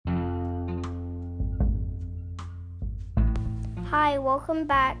Hi, welcome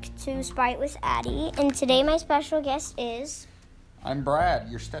back to Sprite with Addie, and today my special guest is... I'm Brad,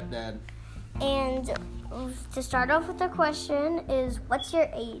 your stepdad. And to start off with the question is, what's your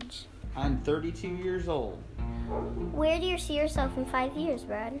age? I'm 32 years old. Where do you see yourself in 5 years,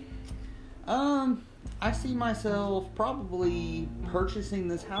 Brad? I see myself probably purchasing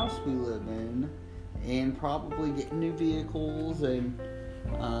this house we live in and probably getting new vehicles and,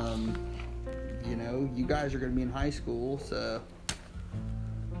 you guys are going to be in high school, so...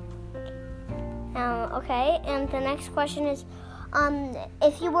 Okay, and the next question is,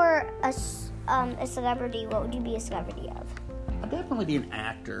 if you were a celebrity, what would you be a celebrity of? I'd definitely be an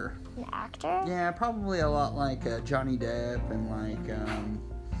actor. An actor? Yeah, probably a lot like Johnny Depp and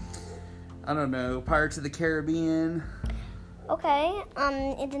I don't know, Pirates of the Caribbean. Okay,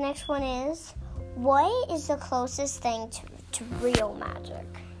 and the next one is, what is the closest thing to real magic?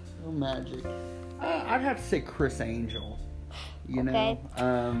 Real magic. I'd have to say Chris Angel. Okay.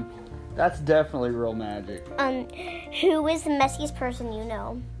 That's definitely real magic. Who is the messiest person you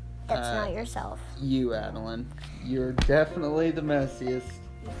know that's not yourself? You, Adeline. You're definitely the messiest.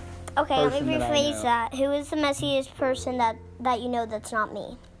 Okay, let me rephrase know. that. Who is the messiest person that you know that's not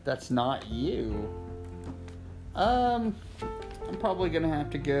me? That's not you. I'm probably gonna have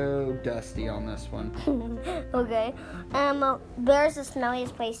to go Dusty on this one. Okay. Where's the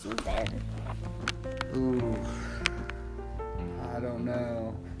smelliest place you've been? Ooh. I don't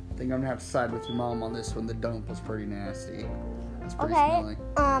know. I think I'm gonna have to side with your mom on this one. The dump was pretty nasty. That's pretty smelly.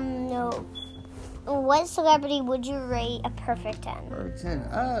 No. What celebrity would you rate a perfect 10? Perfect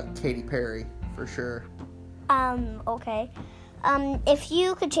 10. Katy Perry, for sure. Okay. If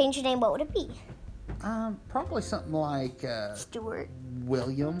you could change your name, what would it be? Probably something like, Stuart.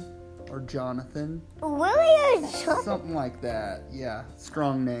 William or Jonathan. William? Something like that. Yeah,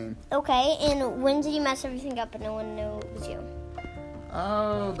 strong name. Okay, and when did you mess everything up and no one knew it was you?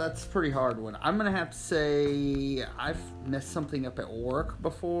 Oh, that's a pretty hard one. I'm going to have to say I've messed something up at work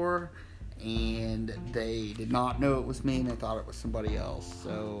before, and they did not know it was me, and they thought it was somebody else.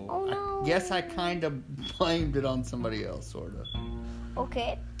 So no. I guess I kind of blamed it on somebody else, sort of.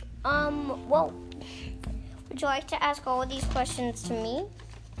 Okay. Well, would you like to ask all of these questions to me?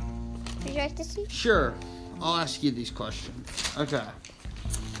 Would you like to see? Sure. I'll ask you these questions. Okay.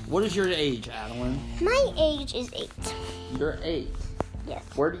 What is your age, Adeline? My age is 8. You're 8. Yes.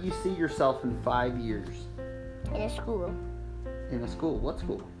 Where do you see yourself in 5 years? In a school. In a school? What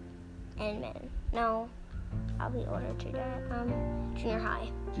school? No. I'll be older to that. Junior high.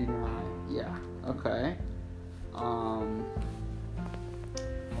 Junior high. Yeah. Okay.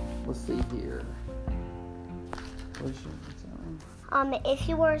 Let's see here. If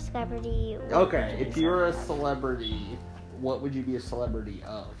you were a celebrity... Okay, if you were a celebrity, what would you be a celebrity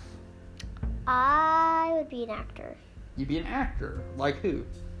of? I would be an actor. You'd be an actor? Like who?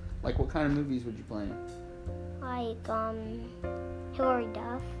 Like what kind of movies would you play in? Like, Hilary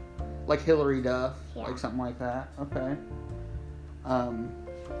Duff. Like Hilary Duff? Yeah. Like something like that? Okay.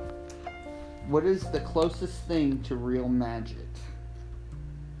 What is the closest thing to real magic?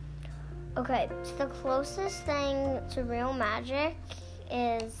 Okay, so the closest thing to real magic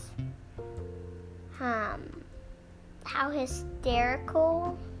is, how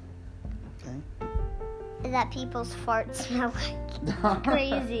hysterical that people's farts smell like.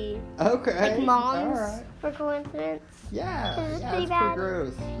 Crazy. Okay. Like moms, right. for coincidence. Yeah. Pretty Pretty bad.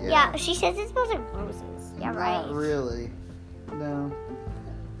 gross. Yeah, she says it smells like roses. Yeah, right. Not really. No.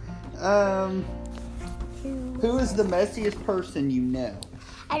 Who is the messiest person you know?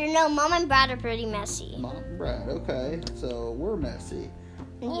 I don't know. Mom and Brad are pretty messy. Mom and Brad. Okay. So we're messy.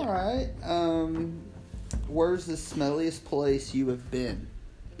 Yeah. All right. Where's the smelliest place you have been?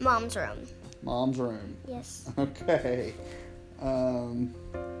 Mom's room. Mom's room. Yes. Okay. If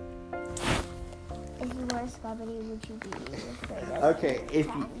you were a celebrity, would you be rated as Okay. a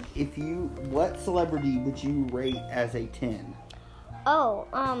 10? What celebrity would you rate as a 10? Oh,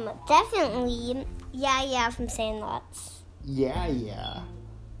 definitely. Yeah, from Sandlots. Yeah.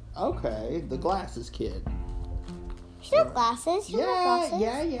 Okay. The glasses kid. She's got glasses. She has glasses.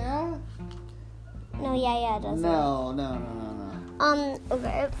 Yeah. No, yeah, doesn't. No.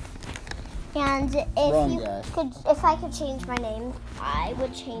 Okay. And if I could change my name, I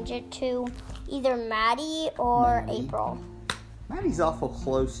would change it to either Maddie or Maddie. April. Maddie's awful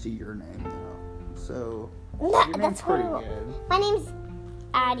close to your name, though. So, No, your name's that's pretty horrible. good. My name's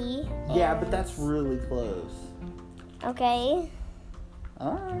Addie. Yeah, but that's really close. Okay.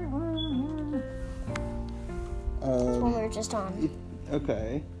 Alright. That's what we were just on.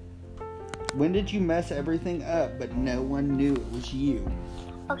 Okay. When did you mess everything up, but no one knew it was you?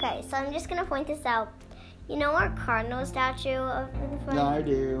 Okay, so I'm just going to point this out. You know our cardinal statue up in the front? No, I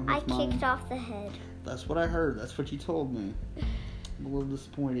do. I kicked off the head. That's what I heard. That's what you told me. I'm a little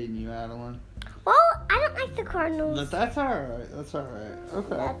disappointed in you, Adeline. Well, I don't like the Cardinals. But that's all right. That's all right.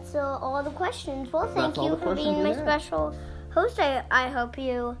 Okay. That's all the questions. Well, thank you for being my special host. I hope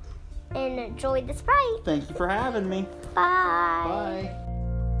you enjoyed the Sprite. Thank you for having me. Bye. Bye.